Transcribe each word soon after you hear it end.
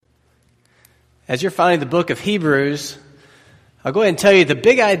As you're finding the book of Hebrews, I'll go ahead and tell you the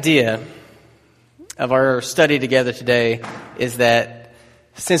big idea of our study together today is that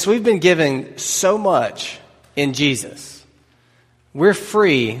since we've been given so much in Jesus, we're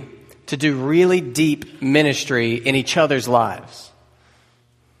free to do really deep ministry in each other's lives.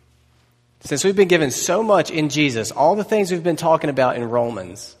 Since we've been given so much in Jesus, all the things we've been talking about in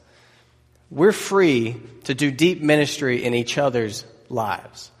Romans, we're free to do deep ministry in each other's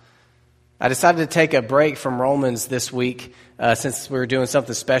lives. I decided to take a break from Romans this week since we were doing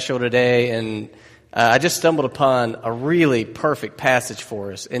something special today, and I just stumbled upon a really perfect passage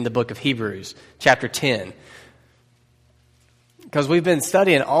for us in the book of Hebrews, chapter 10. Because we've been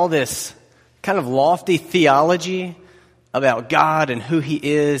studying all this kind of lofty theology about God and who He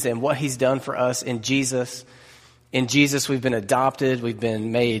is and what He's done for us in Jesus. In Jesus, we've been adopted. We've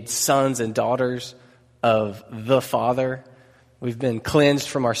been made sons and daughters of the Father. We've been cleansed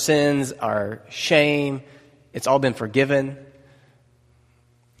from our sins, our shame. It's all been forgiven.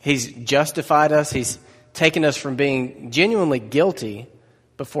 He's justified us. He's taken us from being genuinely guilty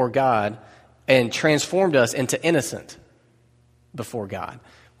before God and transformed us into innocent before God.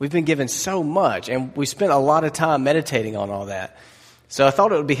 We've been given so much, and we spent a lot of time meditating on all that. So I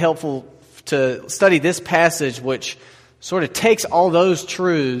thought it would be helpful to study this passage, which sort of takes all those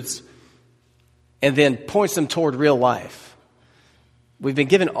truths and then points them toward real life. We've been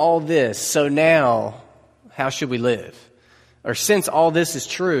given all this, so now how should we live? Or since all this is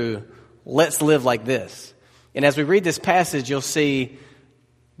true, let's live like this. And as we read this passage, you'll see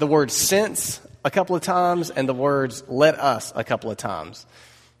the word since a couple of times and the words let us a couple of times.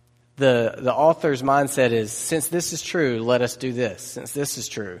 The author's mindset is, since this is true, let us do this. Since this is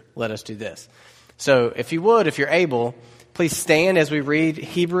true, let us do this. So if you would, if you're able, please stand as we read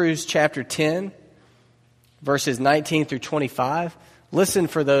Hebrews chapter 10, verses 19 through 25. Listen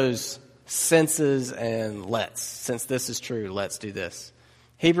for those senses and let's. Since this is true, let's do this.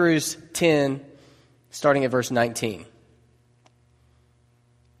 Hebrews 10, starting at verse 19.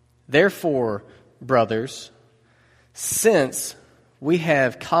 Therefore, brothers, since we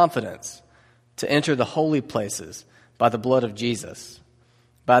have confidence to enter the holy places by the blood of Jesus,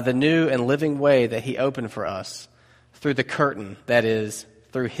 by the new and living way that He opened for us through the curtain, that is,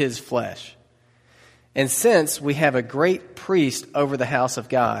 through His flesh. And since we have a great priest over the house of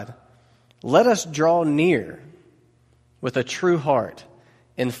God, let us draw near with a true heart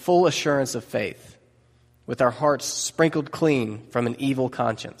in full assurance of faith, with our hearts sprinkled clean from an evil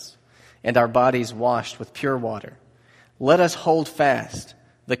conscience and our bodies washed with pure water. Let us hold fast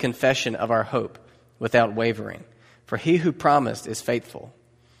the confession of our hope without wavering, for He who promised is faithful.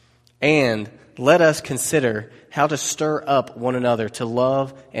 And let us consider how to stir up one another to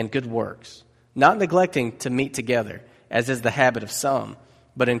love and good works, not neglecting to meet together, as is the habit of some,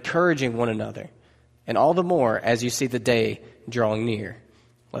 but encouraging one another, and all the more as you see the day drawing near.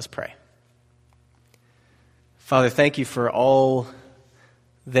 Let's pray. Father, thank you for all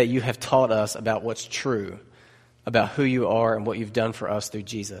that you have taught us about what's true, about who you are and what you've done for us through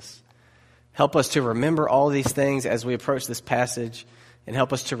Jesus. Help us to remember all these things as we approach this passage, and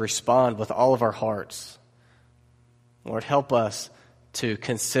help us to respond with all of our hearts. Lord, help us to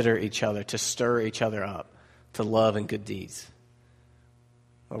consider each other, to stir each other up, to love and good deeds.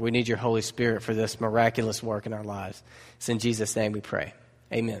 Lord, we need your Holy Spirit for this miraculous work in our lives. It's in Jesus' name we pray.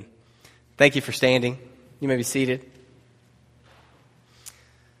 Amen. Thank you for standing. You may be seated.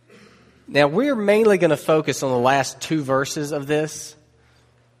 Now, we're mainly going to focus on the last two verses of this.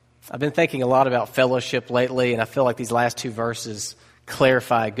 I've been thinking a lot about fellowship lately, and I feel like these last two verses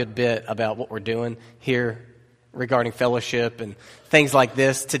clarify a good bit about what we're doing here regarding fellowship and things like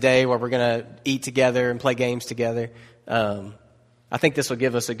this today, where we're going to eat together and play games together. I think this will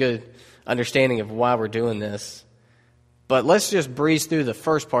give us a good understanding of why we're doing this. But let's just breeze through the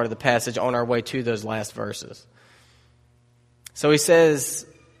first part of the passage on our way to those last verses. So he says,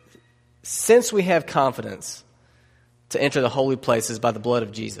 since we have confidence to enter the holy places by the blood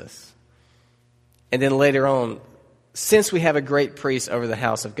of Jesus. And then later on, since we have a great priest over the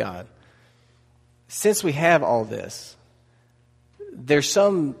house of God. Since we have all this, there's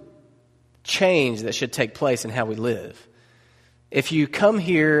some change that should take place in how we live. If you come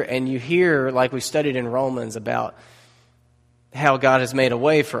here and you hear, like we studied in Romans, about how God has made a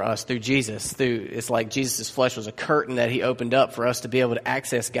way for us through Jesus, it's like Jesus' flesh was a curtain that He opened up for us to be able to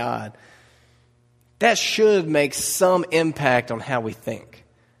access God. That should make some impact on how we think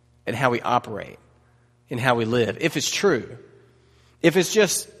and how we operate and how we live, if it's true. If it's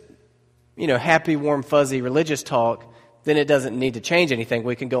just, happy, warm, fuzzy religious talk, then it doesn't need to change anything.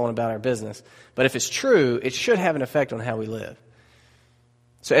 We can go on about our business. But if it's true, it should have an effect on how we live.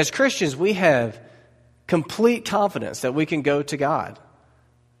 So as Christians, we have complete confidence that we can go to God.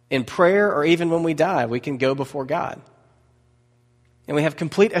 In prayer, or even when we die, we can go before God. And we have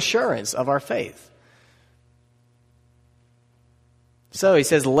complete assurance of our faith. So he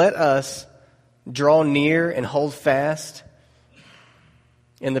says, let us draw near and hold fast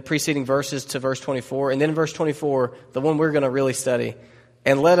in the preceding verses to verse 24. And then verse 24, the one we're going to really study.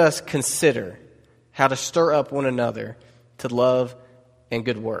 And let us consider how to stir up one another to love and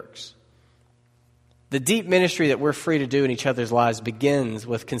good works. The deep ministry that we're free to do in each other's lives begins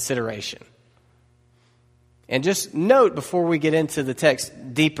with consideration. And just note before we get into the text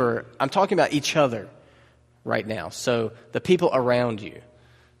deeper, I'm talking about each other right now. So the people around you.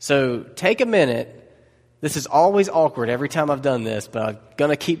 So take a minute. This is always awkward every time I've done this, but I'm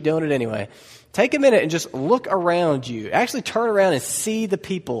going to keep doing it anyway. Take a minute and just look around you. Actually turn around and see the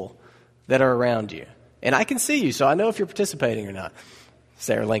people that are around you. And I can see you, so I know if you're participating or not.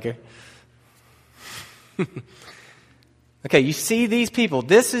 Sarah Linker. Okay, you see these people.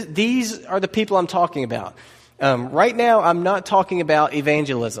 These are the people I'm talking about. Right now, I'm not talking about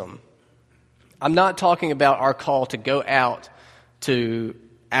evangelism. I'm not talking about our call to go out to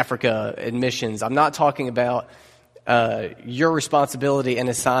Africa and missions. I'm not talking about your responsibility and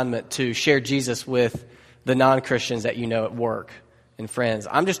assignment to share Jesus with the non-Christians that you know at work and friends.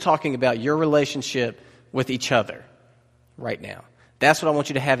 I'm just talking about your relationship with each other right now. That's what I want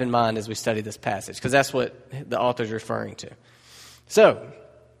you to have in mind as we study this passage, because that's what the author's referring to. So,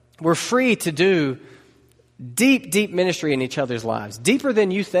 we're free to do deep, deep ministry in each other's lives, deeper than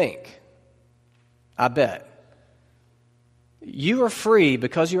you think, I bet. You are free,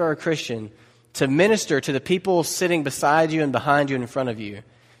 because you are a Christian, to minister to the people sitting beside you and behind you and in front of you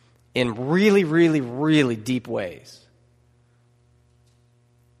in really, really, really deep ways.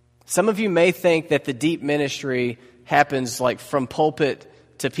 Some of you may think that the deep ministry happens like from pulpit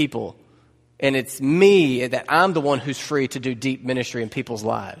to people, and it's me, that I'm the one who's free to do deep ministry in people's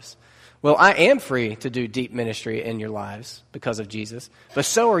lives. Well, I am free to do deep ministry in your lives because of Jesus, but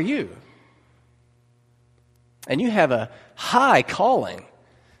so are you. And you have a high calling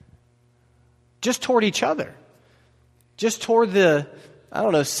just toward each other, just toward the,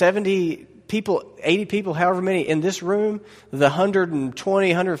 70 people, 80 people, however many in this room, the 120,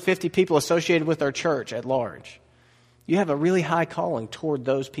 150 people associated with our church at large. You have a really high calling toward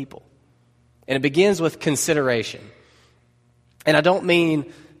those people. And it begins with consideration. And I don't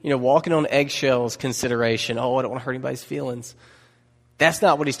mean, walking on eggshells consideration. Oh, I don't want to hurt anybody's feelings. That's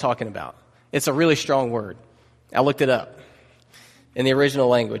not what he's talking about. It's a really strong word. I looked it up in the original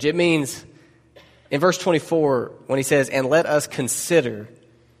language. It means, in verse 24, when he says, and let us consider,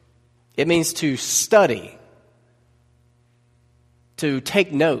 it means to study, to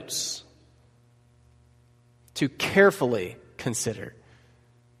take notes, to carefully consider,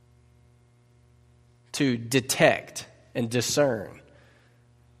 to detect and discern.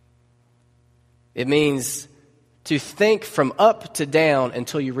 It means to think from up to down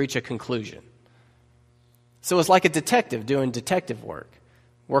until you reach a conclusion. So it's like a detective doing detective work,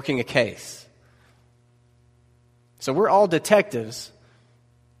 working a case. So we're all detectives,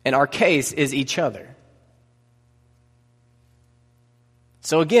 and our case is each other.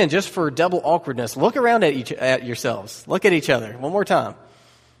 So again, just for double awkwardness, look around at yourselves. Look at each other one more time.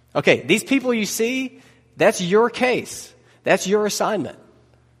 Okay, these people you see, that's your case. That's your assignment.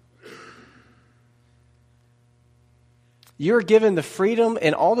 You're given the freedom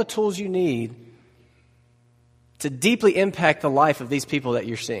and all the tools you need to deeply impact the life of these people that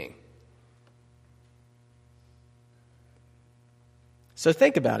you're seeing. So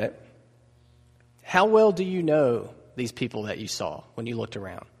think about it. How well do you know these people that you saw when you looked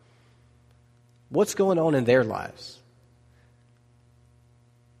around? What's going on in their lives?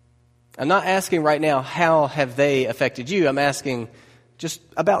 I'm not asking right now, how have they affected you? I'm asking just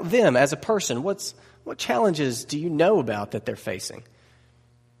about them as a person. What challenges do you know about that they're facing?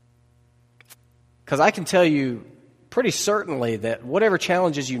 Because I can tell you pretty certainly that whatever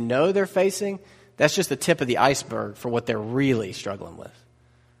challenges you know they're facing, that's just the tip of the iceberg for what they're really struggling with.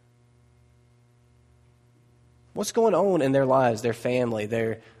 What's going on in their lives, their family,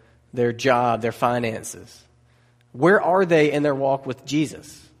 their job, their finances? Where are they in their walk with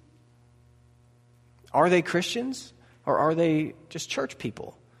Jesus? Are they Christians, or are they just church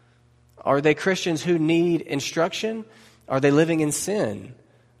people? Are they Christians who need instruction? Are they living in sin?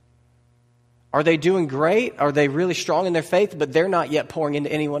 Are they doing great? Are they really strong in their faith, but they're not yet pouring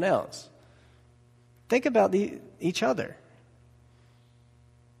into anyone else? Think about each other.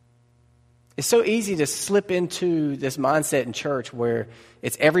 It's so easy to slip into this mindset in church where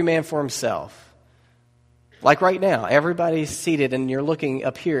it's every man for himself. Like right now, everybody's seated and you're looking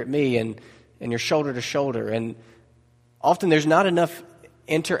up here at me and you're shoulder to shoulder. And often there's not enough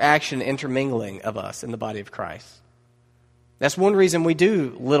interaction, intermingling of us in the body of Christ. That's one reason we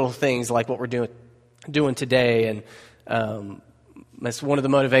do little things like what we're doing today. And that's one of the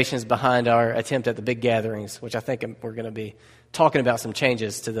motivations behind our attempt at the big gatherings, which I think we're going to be talking about some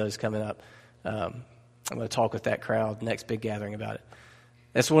changes to those coming up. I'm going to talk with that crowd next big gathering about it.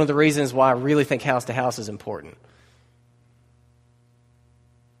 That's one of the reasons why I really think house to house is important.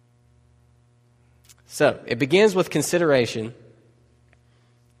 So it begins with consideration.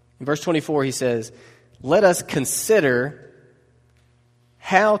 In verse 24, he says, let us consider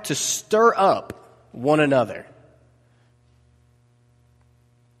how to stir up one another.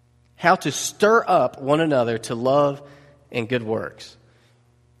 How to stir up one another to love and good works.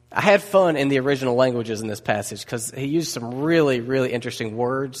 I had fun in the original languages in this passage because he used some really, really interesting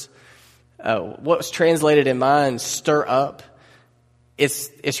words. What was translated in mine, stir up,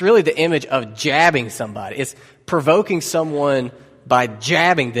 it's really the image of jabbing somebody. It's provoking someone by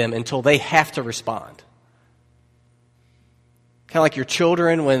jabbing them until they have to respond. Kind of like your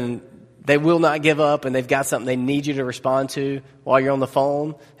children when they will not give up and they've got something they need you to respond to while you're on the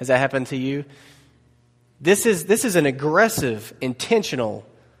phone. Has that happened to you? This is an aggressive, intentional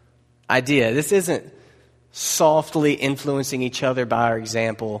idea. This isn't softly influencing each other by our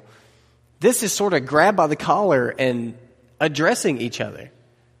example. This is sort of grab by the collar and addressing each other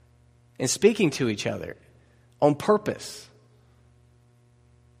and speaking to each other on purpose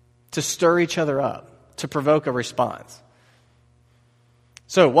to stir each other up, to provoke a response.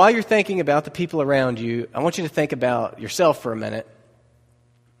 So while you're thinking about the people around you, I want you to think about yourself for a minute.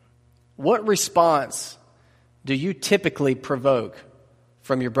 What response do you typically provoke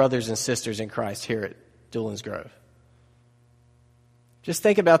from your brothers and sisters in Christ here at Doolan's Grove? Just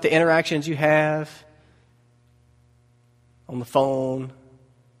think about the interactions you have on the phone,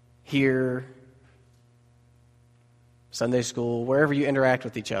 here, Sunday school, wherever you interact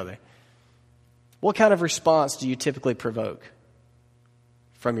with each other. What kind of response do you typically provoke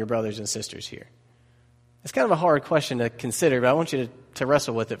from your brothers and sisters here? It's kind of a hard question to consider, but I want you to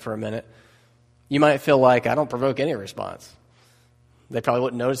wrestle with it for a minute. You might feel like, I don't provoke any response. They probably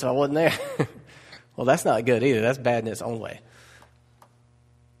wouldn't notice if I wasn't there. Well, that's not good either. That's bad in its own way.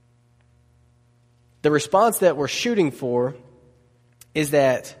 The response that we're shooting for is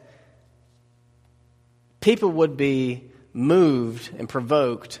that people would be moved and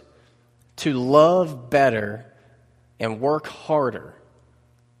provoked to love better and work harder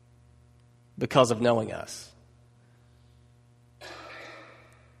because of knowing us.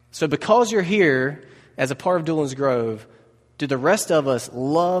 So because you're here as a part of Doolan's Grove, do the rest of us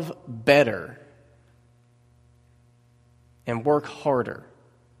love better and work harder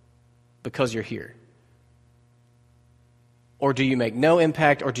because you're here? Or do you make no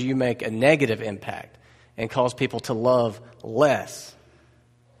impact, or do you make a negative impact and cause people to love less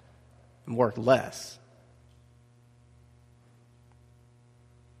and work less?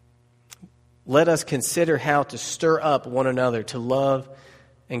 Let us consider how to stir up one another to love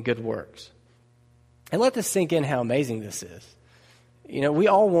and good works. And let this sink in how amazing this is. You know, we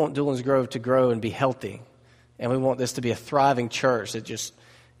all want Doolan's Grove to grow and be healthy. And we want this to be a thriving church that just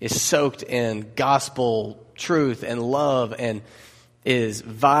is soaked in gospel truth and love and is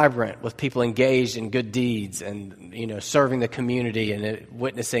vibrant with people engaged in good deeds and, you know, serving the community and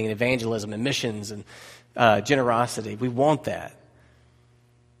witnessing and evangelism and missions and generosity. We want that.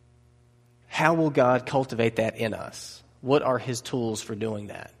 How will God cultivate that in us? What are his tools for doing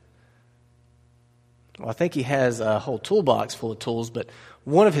that? Well, I think he has a whole toolbox full of tools, but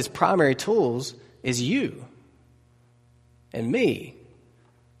one of his primary tools is you and me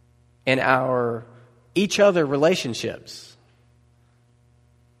and our each other relationships.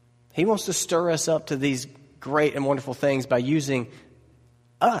 He wants to stir us up to these great and wonderful things by using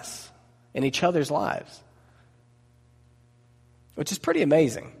us in each other's lives, which is pretty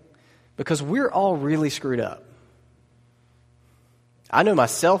amazing because we're all really screwed up. I know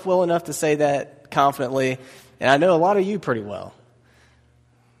myself well enough to say that confidently, and I know a lot of you pretty well.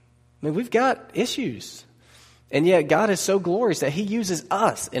 I mean, we've got issues, and yet God is so glorious that he uses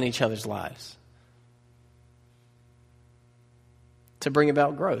us in each other's lives to bring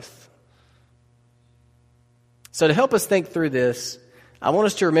about growth. So to help us think through this, I want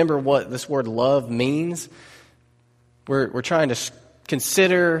us to remember what this word love means. We're trying to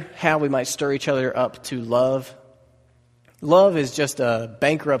consider how we might stir each other up to love. Love is just a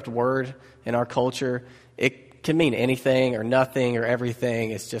bankrupt word in our culture. It can mean anything or nothing or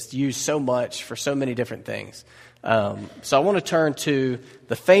everything. It's just used so much for so many different things. So I want to turn to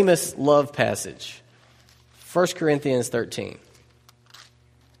the famous love passage 1 Corinthians 13.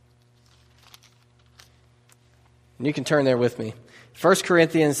 And you can turn there with me. 1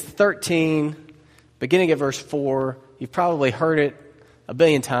 Corinthians 13, beginning at verse 4. You've probably heard it a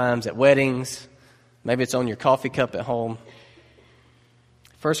billion times at weddings. Maybe it's on your coffee cup at home.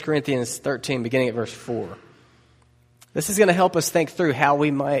 1 Corinthians 13, beginning at verse 4. This is going to help us think through how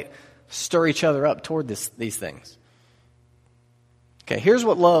we might stir each other up toward these things. Okay, here's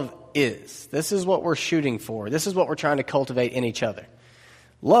what love is. This is what we're shooting for. This is what we're trying to cultivate in each other.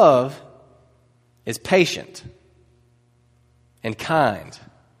 Love is patient and kind.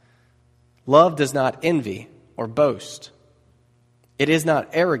 Love does not envy or boast. It is not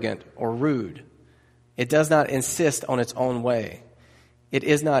arrogant or rude. It does not insist on its own way. It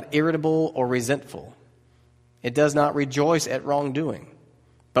is not irritable or resentful. It does not rejoice at wrongdoing,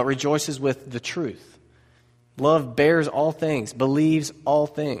 but rejoices with the truth. Love bears all things, believes all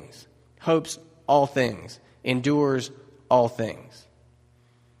things, hopes all things, endures all things.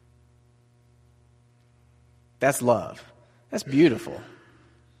 That's love. That's beautiful.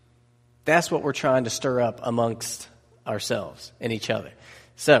 That's what we're trying to stir up amongst ourselves and each other.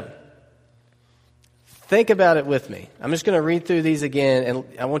 So, think about it with me. I'm just going to read through these again,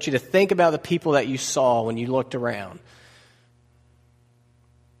 and I want you to think about the people that you saw when you looked around.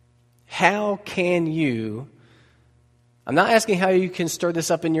 How can you, I'm not asking how you can stir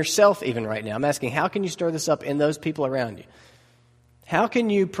this up in yourself even right now. I'm asking how can you stir this up in those people around you? How can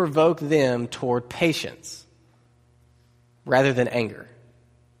you provoke them toward patience rather than anger?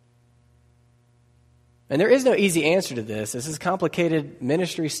 And there is no easy answer to this. This is complicated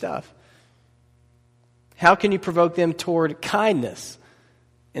ministry stuff. How can you provoke them toward kindness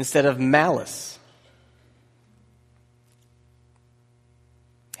instead of malice?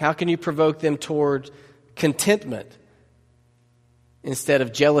 How can you provoke them toward contentment instead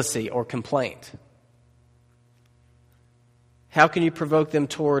of jealousy or complaint? How can you provoke them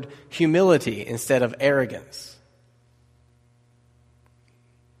toward humility instead of arrogance?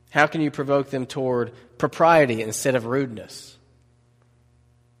 How can you provoke them toward propriety instead of rudeness?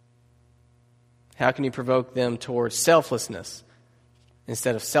 How can you provoke them toward selflessness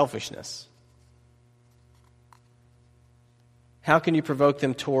instead of selfishness? How can you provoke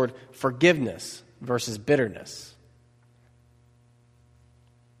them toward forgiveness versus bitterness?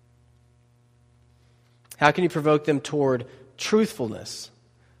 How can you provoke them toward truthfulness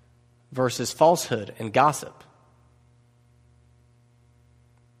versus falsehood and gossip?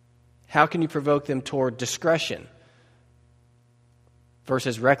 How can you provoke them toward discretion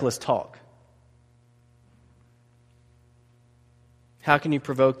versus reckless talk? How can you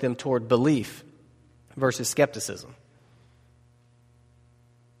provoke them toward belief versus skepticism?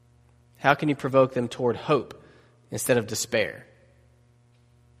 How can you provoke them toward hope instead of despair?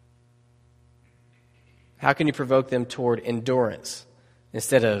 How can you provoke them toward endurance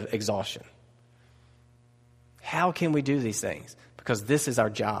instead of exhaustion? How can we do these things? Because this is our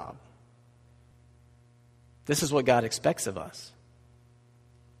job. This is what God expects of us.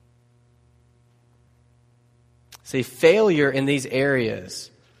 See, failure in these areas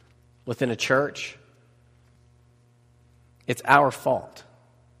within a church, it's our fault.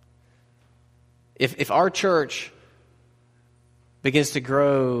 If our church begins to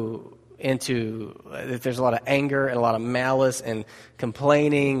grow into, if there's a lot of anger and a lot of malice and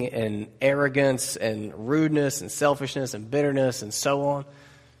complaining and arrogance and rudeness and selfishness and bitterness and so on,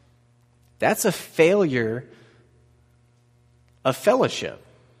 that's a failure of fellowship.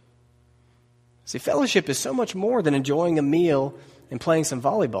 See, fellowship is so much more than enjoying a meal and playing some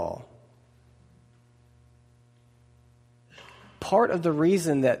volleyball. Part of the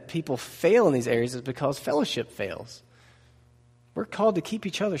reason that people fail in these areas is because fellowship fails. We're called to keep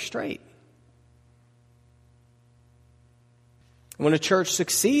each other straight. When a church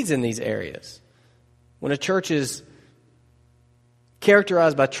succeeds in these areas, when a church is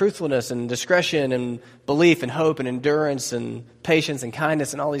characterized by truthfulness and discretion and belief and hope and endurance and patience and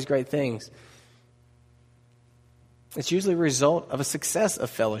kindness and all these great things, it's usually a result of a success of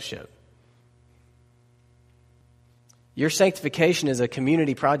fellowship. Your sanctification is a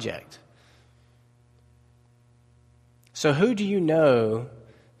community project. So who do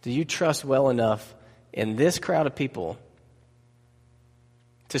you trust well enough in this crowd of people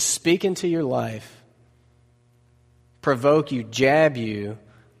to speak into your life, provoke you, jab you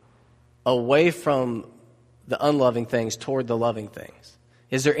away from the unloving things toward the loving things?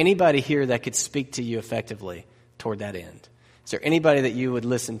 Is there anybody here that could speak to you effectively toward that end? Is there anybody that you would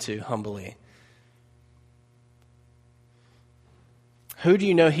listen to humbly? Who do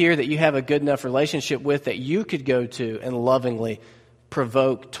you know here that you have a good enough relationship with that you could go to and lovingly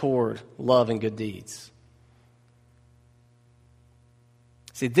provoke toward love and good deeds?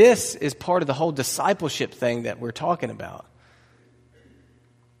 See, this is part of the whole discipleship thing that we're talking about.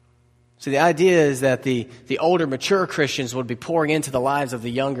 So the idea is that the older, mature Christians would be pouring into the lives of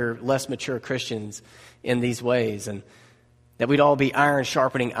the younger, less mature Christians in these ways, and that we'd all be iron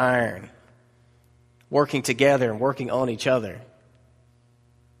sharpening iron, working together and working on each other.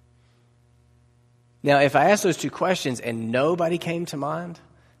 Now, if I ask those two questions and nobody came to mind,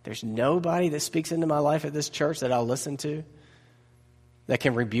 there's nobody that speaks into my life at this church that I'll listen to, that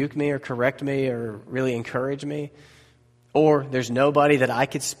can rebuke me or correct me or really encourage me, or there's nobody that I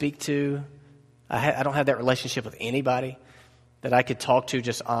could speak to. I don't have that relationship with anybody that I could talk to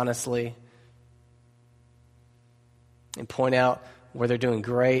just honestly and point out where they're doing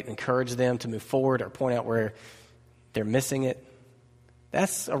great, encourage them to move forward, or point out where they're missing it.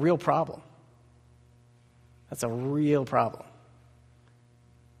 That's a real problem. That's a real problem.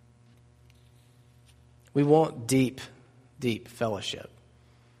 We want deep, deep fellowship.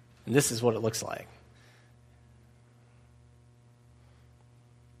 And this is what it looks like.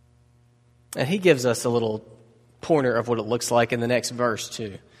 And he gives us a little pointer of what it looks like in the next verse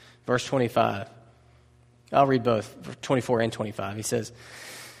too. Verse 25. I'll read both, 24 and 25. He says,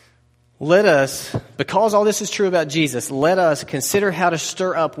 let us, because all this is true about Jesus, let us consider how to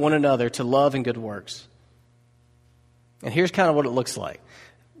stir up one another to love and good works. And here's kind of what it looks like.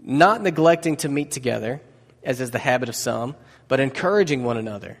 Not neglecting to meet together, as is the habit of some, but encouraging one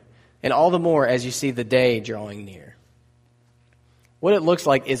another, and all the more as you see the day drawing near. What it looks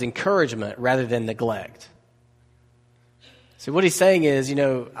like is encouragement rather than neglect. So what he's saying is,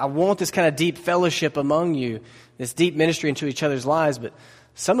 I want this kind of deep fellowship among you, this deep ministry into each other's lives, but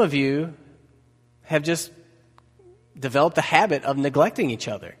some of you have just developed the habit of neglecting each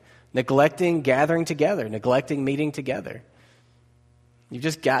other, neglecting gathering together, neglecting meeting together. You've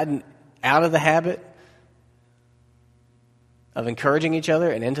just gotten out of the habit of encouraging each other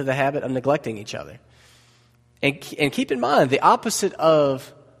and into the habit of neglecting each other. And keep in mind, the opposite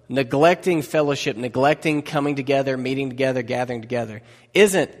of neglecting fellowship, neglecting coming together, meeting together, gathering together,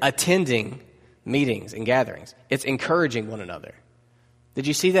 isn't attending meetings and gatherings. It's encouraging one another. Did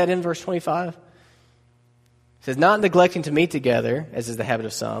you see that in verse 25? It says, not neglecting to meet together, as is the habit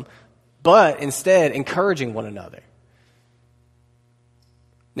of some, but instead encouraging one another.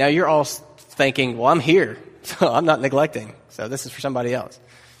 Now you're all thinking, well, I'm here, so I'm not neglecting. So this is for somebody else.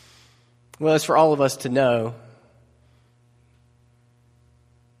 Well, it's for all of us to know.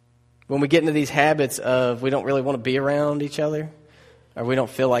 When we get into these habits of we don't really want to be around each other, or we don't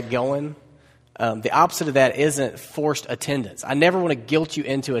feel like going, the opposite of that isn't forced attendance. I never want to guilt you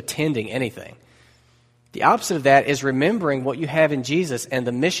into attending anything. The opposite of that is remembering what you have in Jesus and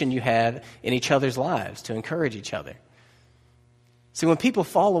the mission you have in each other's lives to encourage each other. See, when people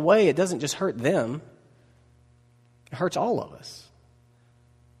fall away, it doesn't just hurt them. It hurts all of us.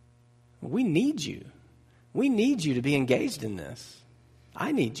 We need you. We need you to be engaged in this.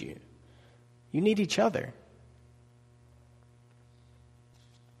 I need you. You need each other.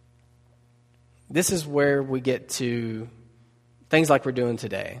 This is where we get to things like we're doing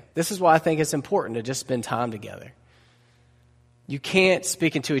today. This is why I think it's important to just spend time together. You can't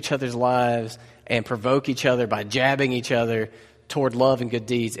speak into each other's lives and provoke each other by jabbing each other toward love and good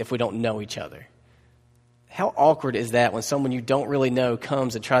deeds if we don't know each other. How awkward is that when someone you don't really know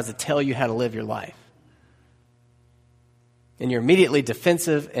comes and tries to tell you how to live your life? And you're immediately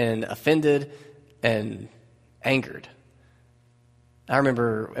defensive and offended and angered. I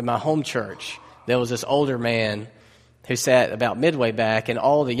remember in my home church, there was this older man who sat about midway back, and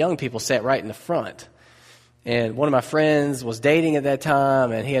all the young people sat right in the front. And one of my friends was dating at that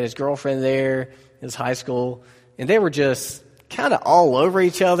time, and he had his girlfriend there, his high school, and they were just kind of all over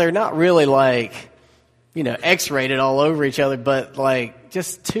each other, not really like, X-rated all over each other, but like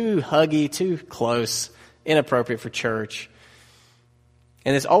just too huggy, too close, inappropriate for church.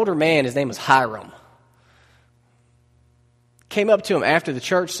 And this older man, his name was Hiram, came up to him after the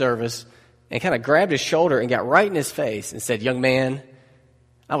church service and kind of grabbed his shoulder and got right in his face and said, young man,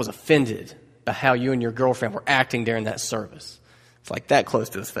 I was offended by how you and your girlfriend were acting during that service. It's like that close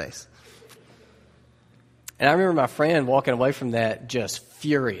to his face. And I remember my friend walking away from that just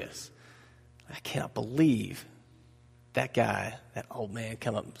furious. I cannot believe that guy, that old man,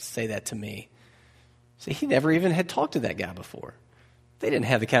 come up and say that to me. See, he never even had talked to that guy before. They didn't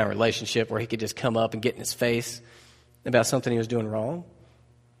have the kind of relationship where he could just come up and get in his face about something he was doing wrong.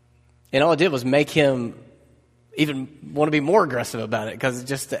 And all it did was make him even want to be more aggressive about it because it's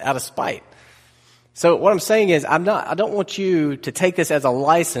just out of spite. So what I'm saying is I don't want you to take this as a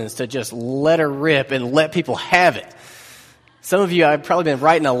license to just let her rip and let people have it. Some of you, I've probably been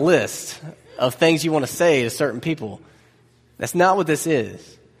writing a list of things you want to say to certain people. That's not what this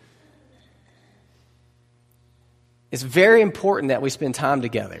is. It's very important that we spend time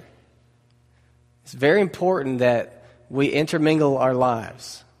together. It's very important that we intermingle our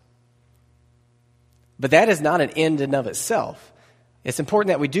lives. But that is not an end in of itself. It's important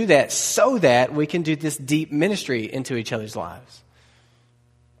that we do that so that we can do this deep ministry into each other's lives.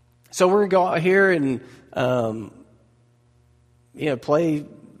 So we're going to go out here and play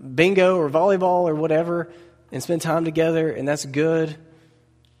bingo or volleyball or whatever and spend time together, and that's good.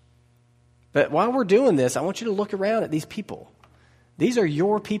 But while we're doing this, I want you to look around at these people. These are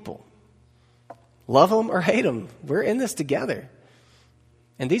your people. Love them or hate them. We're in this together.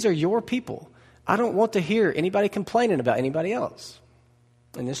 And these are your people. I don't want to hear anybody complaining about anybody else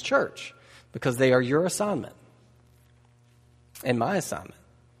in this church because they are your assignment and my assignment.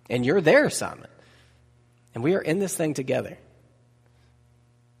 And you're their assignment. And we are in this thing together.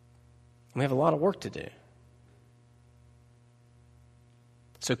 We have a lot of work to do.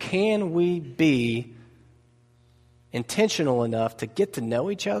 So can we be intentional enough to get to know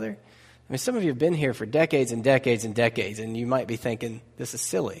each other? I mean, some of you have been here for decades and decades and decades, and you might be thinking, this is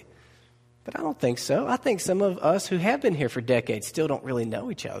silly. But I don't think so. I think some of us who have been here for decades still don't really know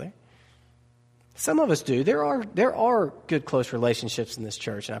each other. Some of us do. There are good, close relationships in this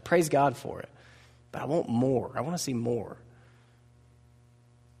church, and I praise God for it. But I want more. I want to see more.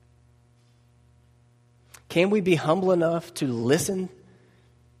 Can we be humble enough to listen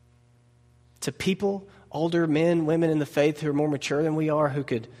to people, older men, women in the faith who are more mature than we are, who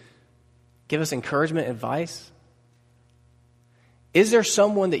could give us encouragement, advice? Is there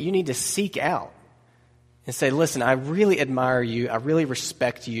someone that you need to seek out and say, listen, I really admire you. I really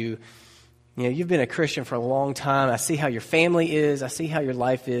respect you. You know, you've been a Christian for a long time. I see how your family is. I see how your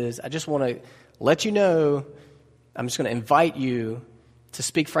life is. I just want to let you know, I'm just going to invite you to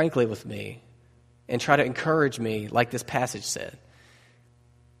speak frankly with me and try to encourage me like this passage said.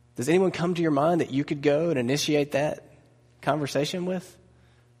 Does anyone come to your mind that you could go and initiate that conversation with?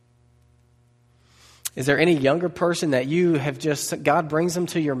 Is there any younger person that you have just, God brings them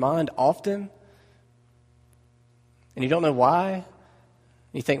to your mind often, and you don't know why?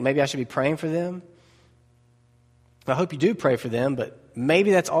 You think maybe I should be praying for them? I hope you do pray for them, but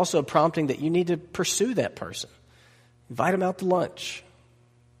maybe that's also a prompting that you need to pursue that person. Invite them out to lunch.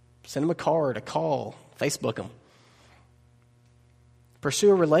 Send them a card, a call, Facebook them.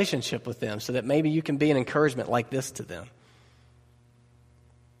 Pursue a relationship with them so that maybe you can be an encouragement like this to them.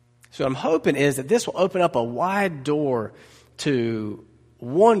 So what I'm hoping is that this will open up a wide door to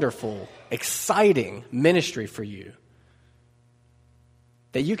wonderful, exciting ministry for you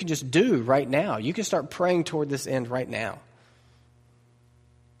that you can just do right now. You can start praying toward this end right now.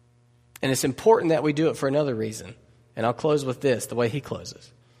 And it's important that we do it for another reason. And I'll close with this, the way he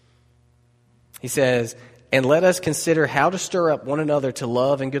closes. He says, and let us consider how to stir up one another to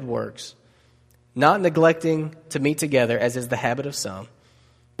love and good works, not neglecting to meet together, as is the habit of some,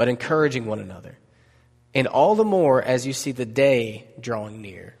 but encouraging one another, and all the more as you see the day drawing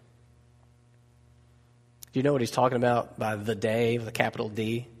near. Do you know what he's talking about by the day with a capital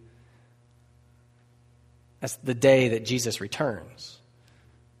D? That's the day that Jesus returns.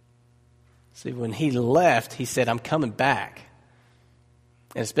 See, when he left, he said, I'm coming back.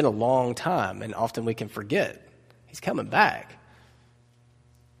 And it's been a long time, and often we can forget. He's coming back.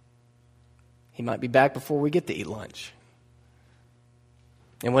 He might be back before we get to eat lunch.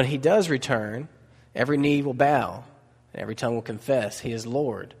 And when he does return, every knee will bow, and every tongue will confess he is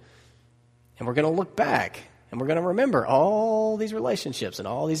Lord. And we're going to look back, and we're going to remember all these relationships and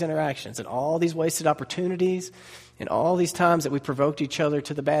all these interactions and all these wasted opportunities and all these times that we provoked each other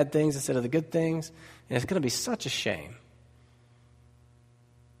to the bad things instead of the good things. And it's going to be such a shame.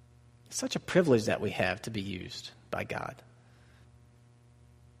 Such a privilege that we have to be used by God.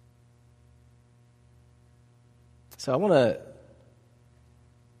 So I want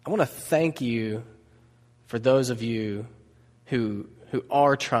to thank you for those of you who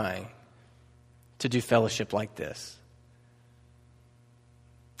are trying to do fellowship like this.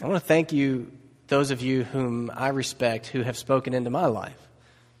 I want to thank you, those of you whom I respect, who have spoken into my life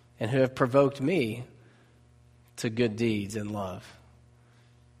and who have provoked me to good deeds and love.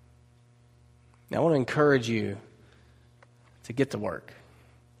 Now, I want to encourage you to get to work.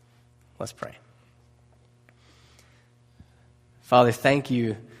 Let's pray. Father, thank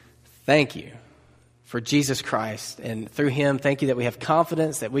you for Jesus Christ. And through him, thank you that we have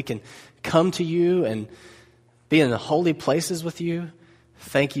confidence that we can come to you and be in the holy places with you.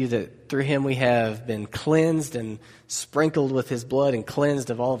 Thank you that through him we have been cleansed and sprinkled with his blood and cleansed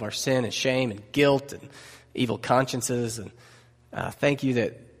of all of our sin and shame and guilt and evil consciences. And thank you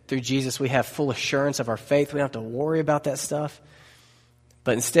that Through Jesus, we have full assurance of our faith. We don't have to worry about that stuff.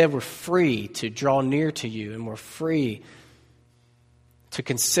 But instead, we're free to draw near to you, and we're free to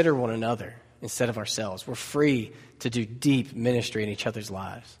consider one another instead of ourselves. We're free to do deep ministry in each other's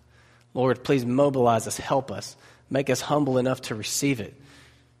lives. Lord, please mobilize us, help us, make us humble enough to receive it.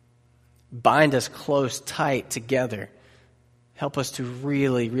 Bind us close, tight together. Help us to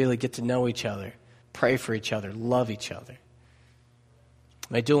really, really get to know each other, pray for each other, love each other.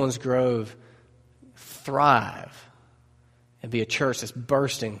 May Doolan's Grove thrive and be a church that's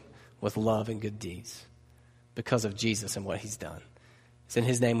bursting with love and good deeds because of Jesus and what he's done. It's in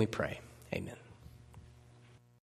his name we pray. Amen.